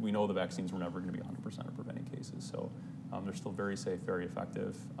we know the vaccines were never going to be 100% of preventing cases. So they're still very safe, very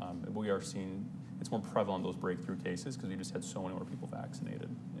effective. We are seeing it's more prevalent, those breakthrough cases, because we just had so many more people vaccinated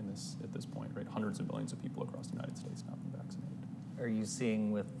at this point, right? Hundreds of millions of people across the United States now been vaccinated. Are you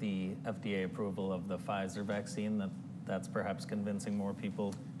seeing with the FDA approval of the Pfizer vaccine that's perhaps convincing more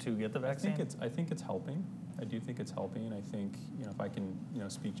people to get the vaccine? I think it's helping. I do think it's helping. I think, if I can,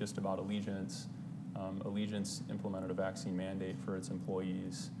 speak just about Allegiance. Allegiance implemented a vaccine mandate for its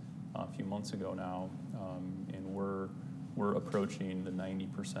employees a few months ago now, and we're we're approaching the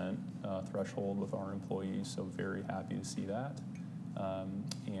 90% threshold with our employees, so very happy to see that.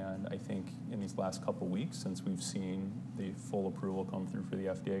 And I think in these last couple weeks, since we've seen the full approval come through for the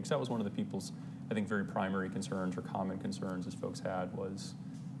FDA, because that was one of the people's, I think, very primary concerns or common concerns as folks had was,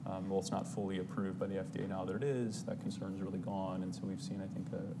 well, it's not fully approved by the FDA now that it is. That concern's really gone, and so we've seen, I think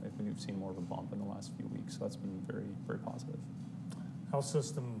we've seen more of a bump in the last few weeks. So that's been very, very positive. Health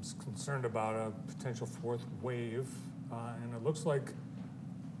systems concerned about a potential fourth wave, and it looks like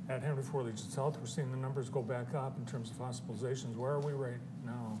at Henry Ford Regions Health, we're seeing the numbers go back up in terms of hospitalizations. Where are we right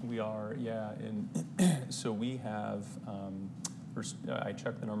now? We are, yeah, and so we have, I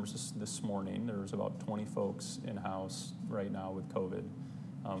checked the numbers this morning. There's about 20 folks in-house right now with COVID.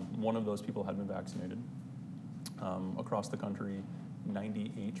 One of those people had been vaccinated. Across the country,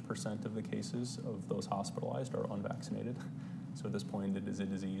 98% of the cases of those hospitalized are unvaccinated. So at this point, it is a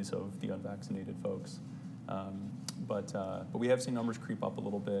disease of the unvaccinated folks. But we have seen numbers creep up a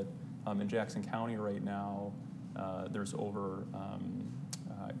little bit. In Jackson County right now, there's over,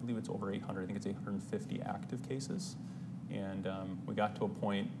 I believe it's over 800, I think it's 850 active cases. And we got to a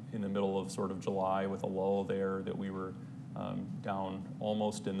point in the middle of sort of July with a lull there that we were down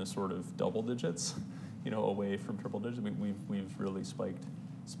almost in the sort of double digits, away from triple digits. We've really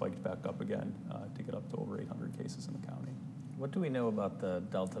spiked back up again to get up to over 800 cases in the county. What do we know about the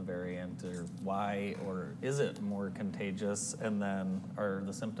Delta variant, or why, or is it more contagious? And then are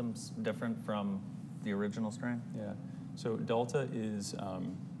the symptoms different from the original strain? Yeah, so Delta is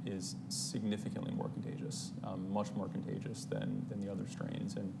significantly more contagious, much more contagious than the other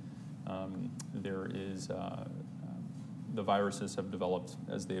strains. And there is, the viruses have developed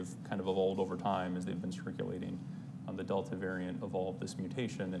as they've kind of evolved over time, as they've been circulating. The Delta variant evolved this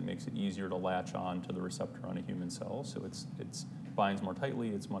mutation that makes it easier to latch on to the receptor on a human cell. So it binds more tightly.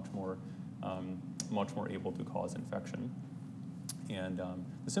 It's much more able to cause infection. And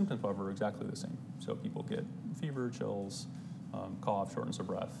the symptoms, however, are exactly the same. So people get fever, chills, cough, shortness of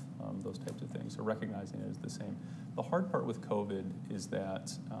breath, those types of things. So recognizing it is the same. The hard part with COVID is that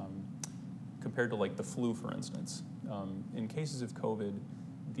compared to like the flu, for instance, in cases of COVID,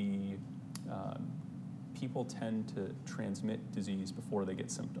 the people tend to transmit disease before they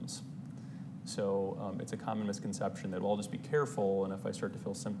get symptoms. So it's a common misconception that, well, I'll just be careful, and if I start to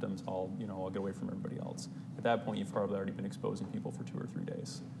feel symptoms, I'll get away from everybody else. At that point, you've probably already been exposing people for 2 or 3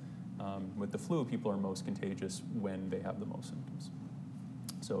 days. With the flu, people are most contagious when they have the most symptoms.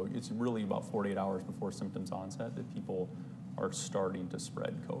 So it's really about 48 hours before symptoms onset that people are starting to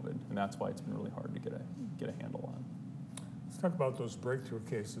spread COVID, and that's why it's been really hard to get a handle on. Let's talk about those breakthrough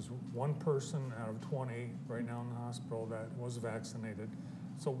cases. One person out of 20 right now in the hospital that was vaccinated.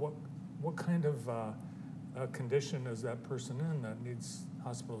 So what kind of condition is that person in that needs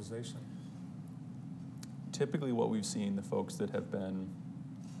hospitalization? Typically what we've seen, the folks that have been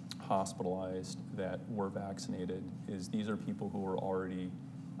hospitalized that were vaccinated, is these are people who are already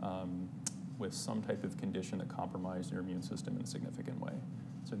with some type of condition that compromised their immune system in a significant way.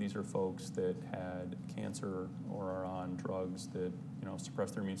 So these are folks that had cancer or are on drugs that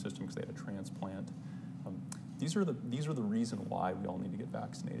suppress their immune system because they had a transplant. These are the reason why we all need to get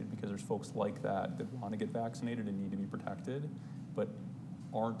vaccinated, because there's folks like that want to get vaccinated and need to be protected, but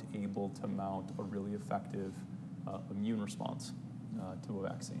aren't able to mount a really effective immune response to a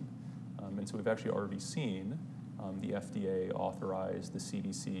vaccine. And so we've actually already seen the FDA authorize, the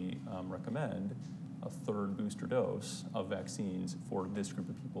CDC recommend a third booster dose of vaccines for this group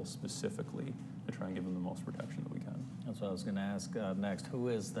of people specifically to try and give them the most protection that we can. That's what I was going to ask next. Who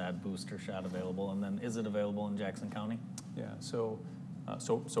is that booster shot available, and then is it available in Jackson County? Yeah, so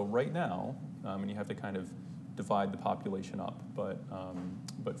right now, and you have to kind of divide the population up, but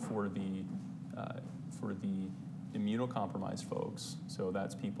for the immunocompromised folks, so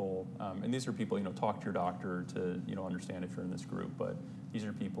that's people, and these are people, talk to your doctor to, understand if you're in this group, but these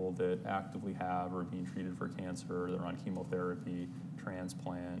are people that actively have or are being treated for cancer, they're on chemotherapy,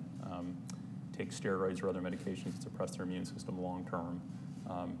 transplant, take steroids or other medications to suppress their immune system long term.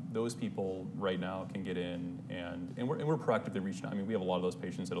 Those people right now can get in, and we're proactively reaching out. I mean, we have a lot of those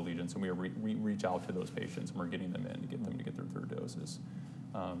patients at Allegiance, and we reach out to those patients, and we're getting them in to get them to get their third doses.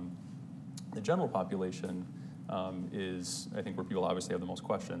 The general population is, I think, where people obviously have the most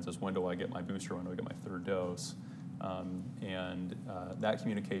questions, is when do I get my booster, when do I get my third dose? And that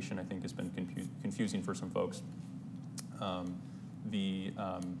communication, I think, has been confusing for some folks.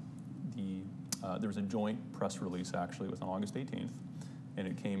 There was a joint press release, actually, it was on August 18th, and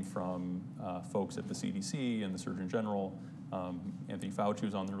it came from folks at the CDC and the Surgeon General. Anthony Fauci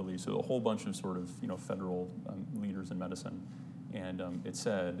was on the release, so a whole bunch of sort of federal leaders in medicine, and it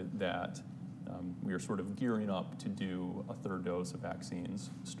said that we are sort of gearing up to do a third dose of vaccines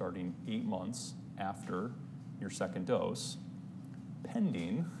starting 8 months after your second dose,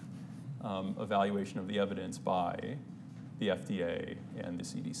 pending evaluation of the evidence by the FDA and the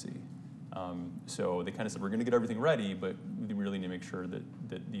CDC. So they kind of said, we're going to get everything ready, but we really need to make sure that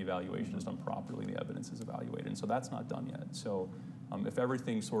the evaluation is done properly, the evidence is evaluated. And so that's not done yet. So if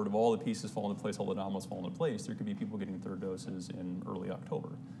everything sort of, all the pieces fall into place, all the dominoes fall into place, there could be people getting third doses in early October.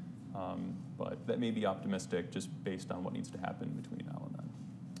 But that may be optimistic just based on what needs to happen between now and then.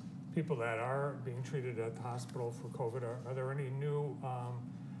 People that are being treated at the hospital for COVID, are there any new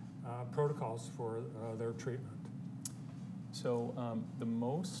protocols for their treatment? So the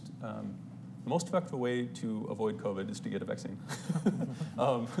most effective way to avoid COVID is to get a vaccine.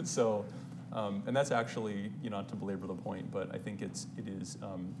 And that's actually, not to belabor the point, but I think it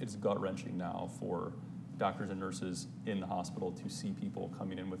is gut-wrenching now for doctors and nurses in the hospital to see people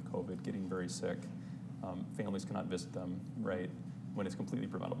coming in with COVID, getting very sick. Families cannot visit them, right, when it's completely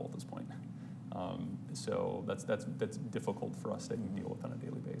preventable at this point. So that's difficult for us to deal with on a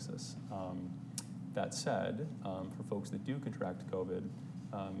daily basis. That said, for folks that do contract COVID,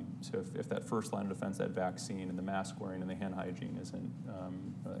 so if that first line of defense, that vaccine and the mask wearing and the hand hygiene isn't,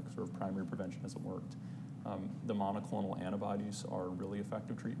 sort of primary prevention hasn't worked, the monoclonal antibodies are really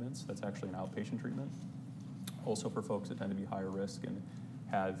effective treatments. That's actually an outpatient treatment. Also for folks that tend to be higher risk and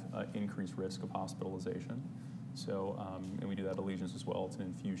have increased risk of hospitalization. So, and we do that at Allegiance as well. It's an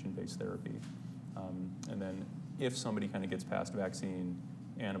infusion-based therapy. And then if somebody kind of gets past vaccine,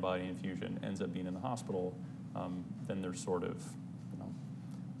 antibody infusion, ends up being in the hospital, then there's sort of,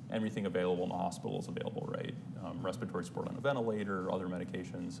 everything available in the hospital is available, right? Respiratory support on a ventilator, other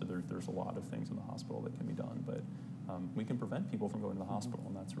medications. So there's a lot of things in the hospital that can be done, but we can prevent people from going to the hospital,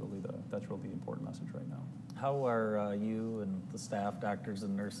 and that's really the important message right now. How are you and the staff, doctors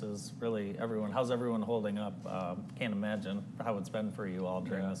and nurses, really everyone? How's everyone holding up? Can't imagine how it's been for you all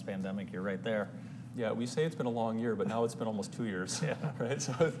during this pandemic. You're right there. Yeah, we say it's been a long year, but now it's been almost 2 years, right?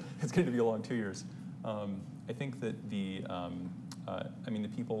 So it's going to be a long 2 years. I think that the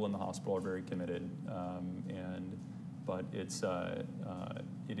people in the hospital are very committed, but it's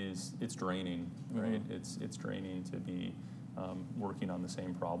draining, right? It's draining to be working on the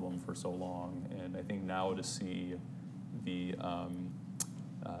same problem for so long, and I think now to see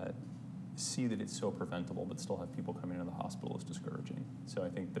that it's so preventable, but still have people coming into the hospital is discouraging. So I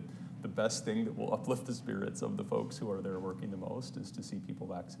think that the best thing that will uplift the spirits of the folks who are there working the most is to see people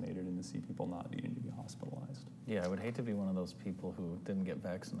vaccinated and to see people not needing to be hospitalized. Yeah, I would hate to be one of those people who didn't get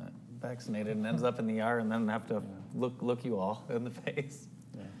vaccinated and ends up in the ER and then have to look you all in the face.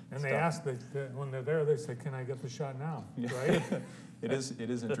 Yeah. And they ask, when they're there, they say, can I get the shot now, right? It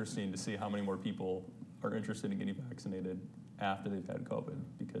is interesting to see how many more people are interested in getting vaccinated after they've had COVID,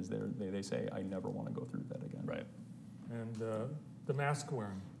 because they say, I never want to go through that again. Right. And the mask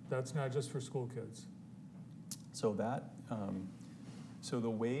wearing, that's not just for school kids. So so the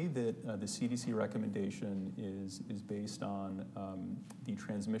way that the CDC recommendation is based on the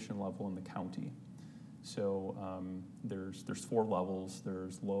transmission level in the county. So there's 4 levels.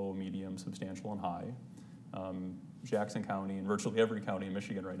 There's low, medium, substantial, and high. Jackson County and virtually every county in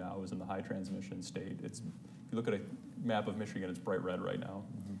Michigan right now is in the high transmission state. If you look at a map of Michigan, it's bright red right now.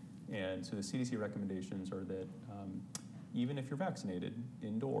 Mm-hmm. And so the CDC recommendations are that even if you're vaccinated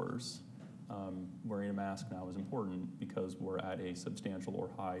indoors, wearing a mask now is important because we're at a substantial or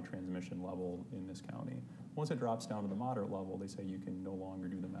high transmission level in this county. Once it drops down to the moderate level, they say you can no longer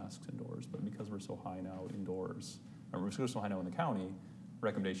do the masks indoors. But because we're so high now indoors, or we're so high now in the county,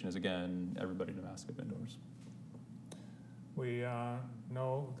 recommendation is, again, everybody to mask up indoors. We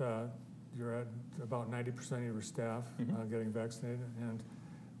know that you're at about 90% of your staff getting vaccinated, and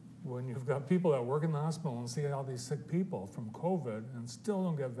when you've got people that work in the hospital and see all these sick people from COVID and still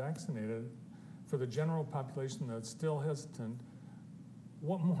don't get vaccinated, for the general population that's still hesitant,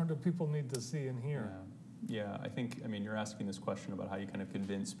 what more do people need to see and hear? Yeah, I think, you're asking this question about how you kind of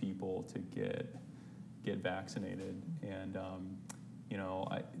convince people to get vaccinated, and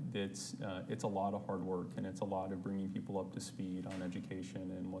it's a lot of hard work, and it's a lot of bringing people up to speed on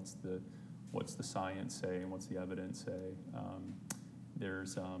education and what's the science say and what's the evidence say.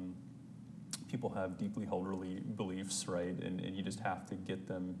 People have deeply held beliefs, right? And you just have to get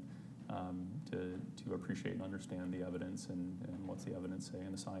them to appreciate and understand the evidence and what's the evidence say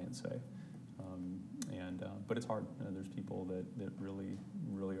and the science say. But it's hard. There's people that really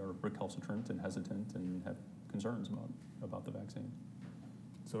are recalcitrant and hesitant and have concerns about the vaccine.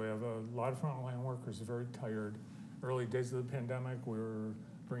 So we have a lot of frontline workers very tired. Early days of the pandemic, we were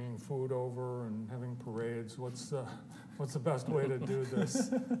bringing food over and having parades. What's the best way to do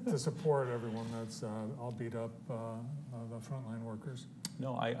this to support everyone that's all beat up, the frontline workers?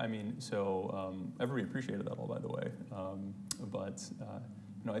 No, I mean, so everybody appreciated that all, by the way. But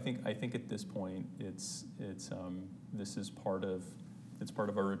I think at this point, this is part of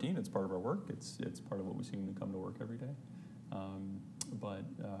our routine. It's part of our work. It's part of what we see when we come to work every day. But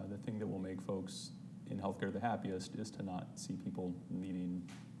the thing that will make folks in healthcare the happiest is to not see people needing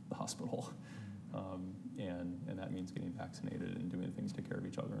the hospital. And that means getting vaccinated and doing things to take care of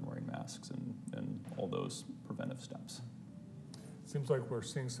each other and wearing masks and all those preventive steps. Seems like we're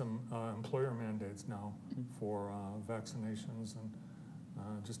seeing some employer mandates now for vaccinations, and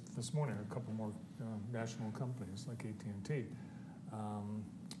just this morning a couple more national companies like AT&T.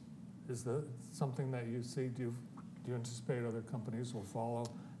 Is that something that you see? Do you anticipate other companies will follow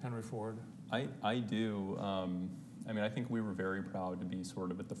Henry Ford? I do. I think we were very proud to be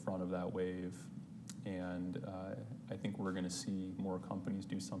sort of at the front of that wave, and I think we're going to see more companies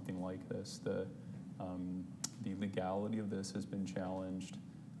do something like this. The legality of this has been challenged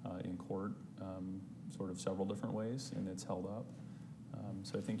in court sort of several different ways, and it's held up.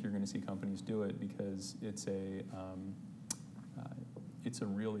 So I think you're going to see companies do it because it's a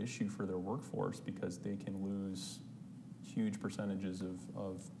real issue for their workforce, because they can lose huge percentages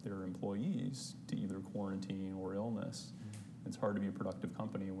of their employees to either quarantine or illness. It's hard to be a productive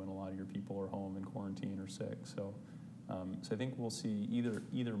company when a lot of your people are home in quarantine or sick. So I think we'll see either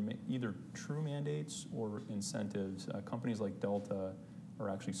true mandates or incentives. Companies like Delta are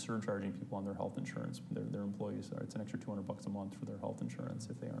actually surcharging people on their health insurance. Their employees it's an extra $200 a month for their health insurance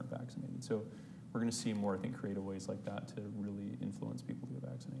if they aren't vaccinated. So we're going to see more, I think, creative ways like that to really influence people to get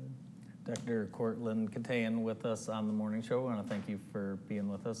vaccinated. Dr. Cortland Katayan with us on the morning show. I want to thank you for being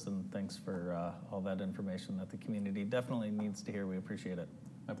with us, and thanks for all that information that the community definitely needs to hear. We appreciate it.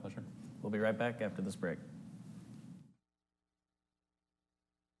 My pleasure. We'll be right back after this break.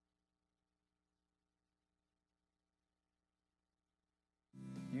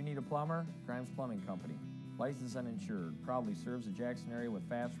 You need a plumber? Grimes Plumbing Company. Licensed and insured, proudly serves the Jackson area with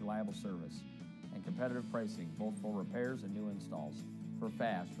fast, reliable service and competitive pricing, both for repairs and new installs. For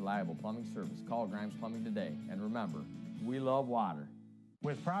fast, reliable plumbing service, call Grimes Plumbing today. And remember, we love water.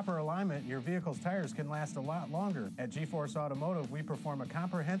 With proper alignment, your vehicle's tires can last a lot longer. At G-Force Automotive, we perform a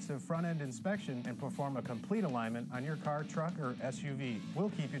comprehensive front-end inspection and perform a complete alignment on your car, truck, or SUV. We'll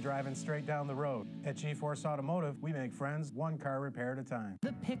keep you driving straight down the road. At G-Force Automotive, we make friends one car repair at a time.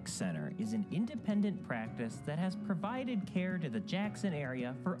 The PIC Center is an independent practice that has provided care to the Jackson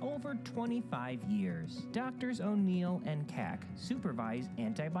area for over 25 years. Doctors O'Neill and Cack supervise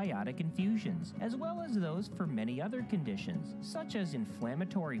antibiotic infusions, as well as those for many other conditions, such as inflammatory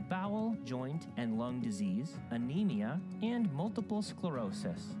bowel, joint, and lung disease, anemia, and multiple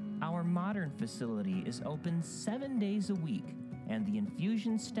sclerosis. Our modern facility is open 7 days a week, and the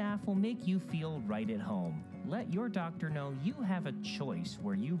infusion staff will make you feel right at home. Let your doctor know you have a choice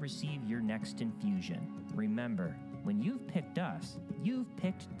where you receive your next infusion. Remember, when you've picked us, you've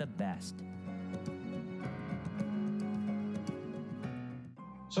picked the best.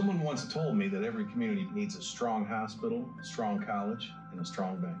 Someone once told me that every community needs a strong hospital, a strong college, and a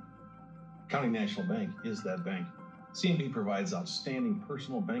strong bank. County National Bank is that bank. CNB provides outstanding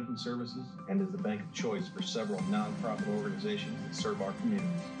personal banking services and is the bank of choice for several nonprofit organizations that serve our communities.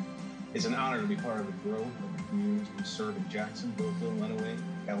 It's an honor to be part of the growth of the communities we serve in Jackson, Brooklyn, Lenawee, and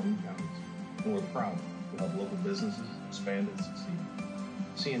Calhoun counties. And we're proud to help local businesses expand and succeed.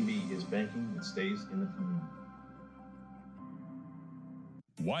 CNB is banking that stays in the community.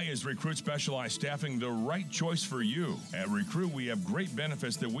 Why is Recruit Specialized Staffing the right choice for you? At Recruit, we have great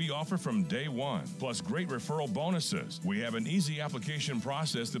benefits that we offer from day one, plus great referral bonuses. We have an easy application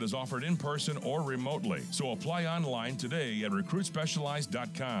process that is offered in person or remotely. So apply online today at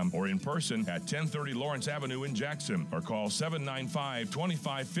recruitspecialized.com or in person at 1030 Lawrence Avenue in Jackson, or call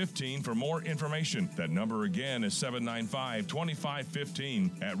 795-2515 for more information. That number again is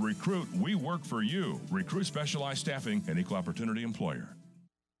 795-2515. At Recruit, we work for you. Recruit Specialized Staffing, an equal opportunity employer.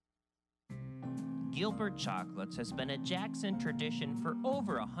 Gilbert Chocolates has been a Jackson tradition for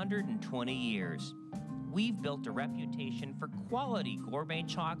over 120 years. We've built a reputation for quality gourmet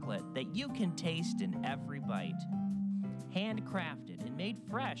chocolate that you can taste in every bite. Handcrafted and made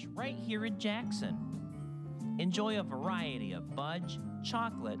fresh right here in Jackson. Enjoy a variety of fudge,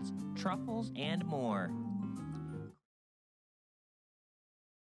 chocolates, truffles, and more.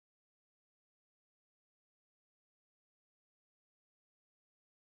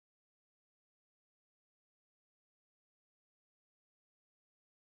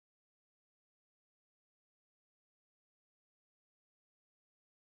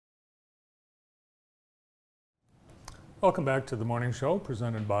 Welcome back to the morning show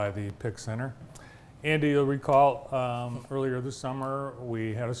presented by the Pick Center. Andy, you'll recall earlier this summer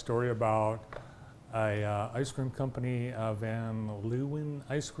we had a story about a ice cream company, Van Leeuwen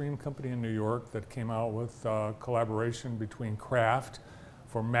Ice Cream Company in New York, that came out with a collaboration between Kraft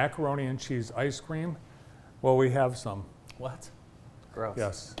for macaroni and cheese ice cream. Well, we have some. What? Gross.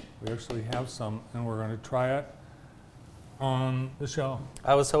 Yes, we actually have some, and we're going to try it on the show.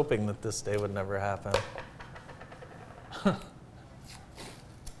 I was hoping that this day would never happen.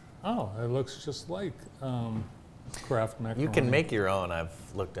 Oh, it looks just like Kraft macaroni. You can make your own. I've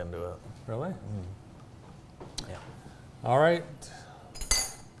looked into it. Really? Yeah. All right.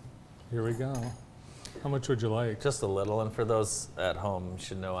 Here we go. How much would you like? Just a little. And for those at home, you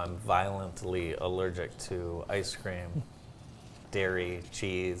should know I'm violently allergic to ice cream, dairy,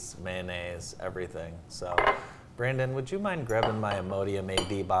 cheese, mayonnaise, everything. So, Brandon, would you mind grabbing my Imodium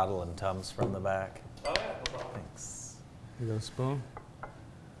AD bottle and Tums from the back? Oh, yeah, no problem. Thanks. You got a spoon?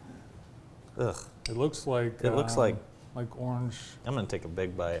 Ugh. It looks like orange. I'm gonna take a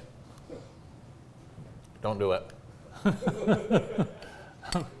big bite. Don't do it.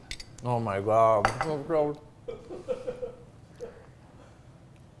 Oh my God.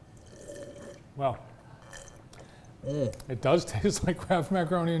 Well, it does taste like Kraft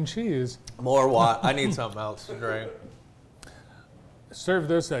macaroni and cheese. More what? I need something else to drink. Serve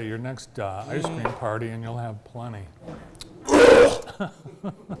this at your next ice cream party and you'll have plenty.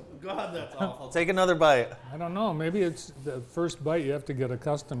 God, that's awful. Take another bite. I don't know. Maybe it's the first bite you have to get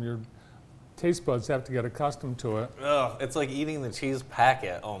accustomed. Your taste buds have to get accustomed to it. Ugh, it's like eating the cheese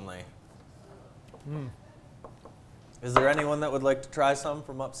packet only. Is there anyone that would like to try some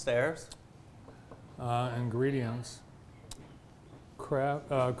from upstairs? Ingredients: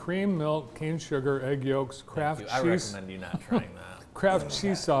 cream, milk, cane sugar, egg yolks, Kraft cheese. I recommend you not trying that. Kraft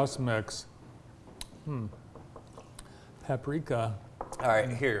cheese sauce mix. Paprika. All right,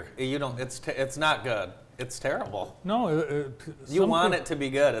 here. You don't. It's not good. It's terrible. No, you want it to be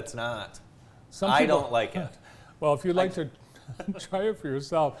good. It's not. I don't like it. Well, if you'd like to try it for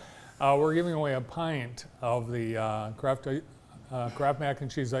yourself, we're giving away a pint of the Kraft mac and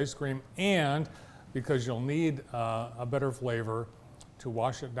cheese ice cream, and because you'll need a better flavor to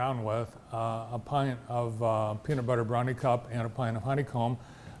wash it down with, a pint of peanut butter brownie cup and a pint of honeycomb.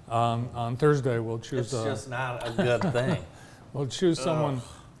 On Thursday, we'll choose. It's just not a good thing. We'll choose someone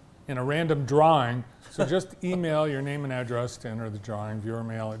in a random drawing. So just email your name and address to enter the drawing. Viewer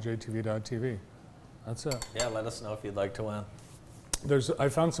mail at jtv.tv. That's it. Yeah, let us know if you'd like to win. I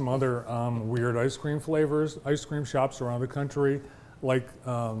found some other weird ice cream flavors. Ice cream shops around the country, like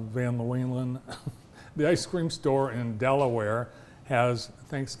Van Leeuwen. The ice cream store in Delaware has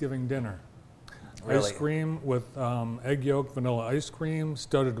Thanksgiving dinner. Really? Ice cream with egg yolk, vanilla ice cream,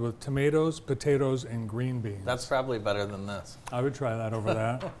 studded with tomatoes, potatoes, and green beans. That's probably better than this. I would try that over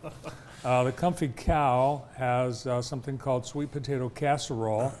that. The Comfy Cow has something called sweet potato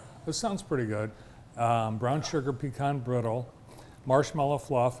casserole. This sounds pretty good. Brown sugar pecan brittle, marshmallow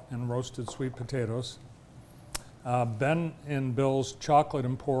fluff, and roasted sweet potatoes. Ben and Bill's Chocolate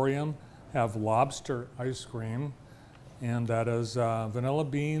Emporium have lobster ice cream, and that is vanilla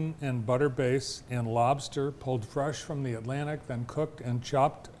bean and butter base and lobster pulled fresh from the Atlantic, then cooked and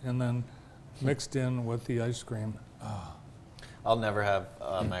chopped, and then mixed in with the ice cream. Oh. I'll never have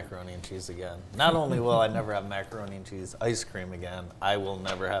macaroni and cheese again. Not only will I never have macaroni and cheese ice cream again, I will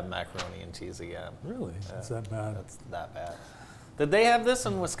never have macaroni and cheese again. Really? It's that bad? That's that bad. Did they have this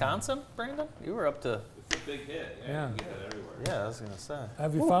in Wisconsin, Brandon? You were up to... It's a big hit. Yeah. You get it everywhere. Yeah, I was going to say.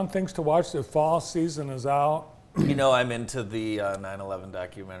 Have you found things to watch? The fall season is out. You know, I'm into the 9/11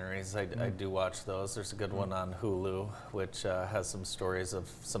 documentaries. I do watch those. There's a good one on Hulu, which has some stories of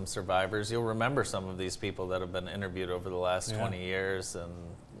some survivors. You'll remember some of these people that have been interviewed over the last 20 years, and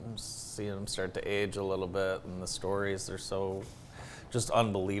seeing them start to age a little bit, and the stories are so just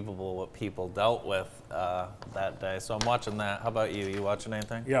unbelievable what people dealt with that day. So I'm watching that. How about you? You watching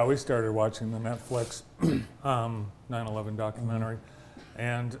anything? Yeah, we started watching the Netflix 9/11 documentary,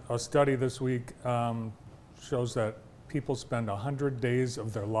 and a study this week shows that people spend 100 days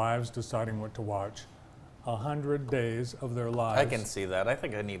of their lives deciding what to watch. 100 days of their lives. I can see that. I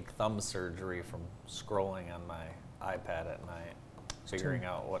think I need thumb surgery from scrolling on my iPad at night, figuring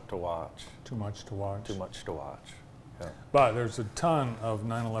out what to watch. Too much to watch. Too much to watch. Yeah. But there's a ton of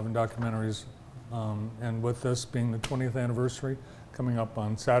 9/11 documentaries, and with this being the 20th anniversary, coming up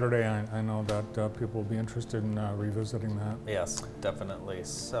on Saturday. I know that people will be interested in revisiting that. Yes, definitely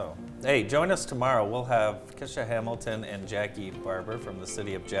so. Hey, join us tomorrow. We'll have Kisha Hamilton and Jackie Barber from the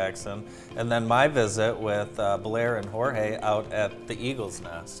city of Jackson, and then my visit with Blair and Jorge out at the Eagle's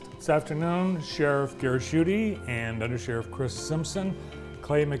Nest. This afternoon, Sheriff Garrett Schutte and Under Sheriff Chris Simpson,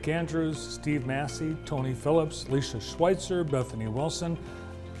 Clay McAndrews, Steve Massey, Tony Phillips, Lisa Schweitzer, Bethany Wilson,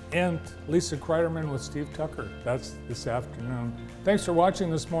 and Lisa Kreiderman with Steve Tucker. That's this afternoon. Thanks for watching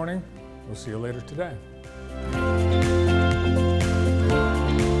this morning. We'll see you later today.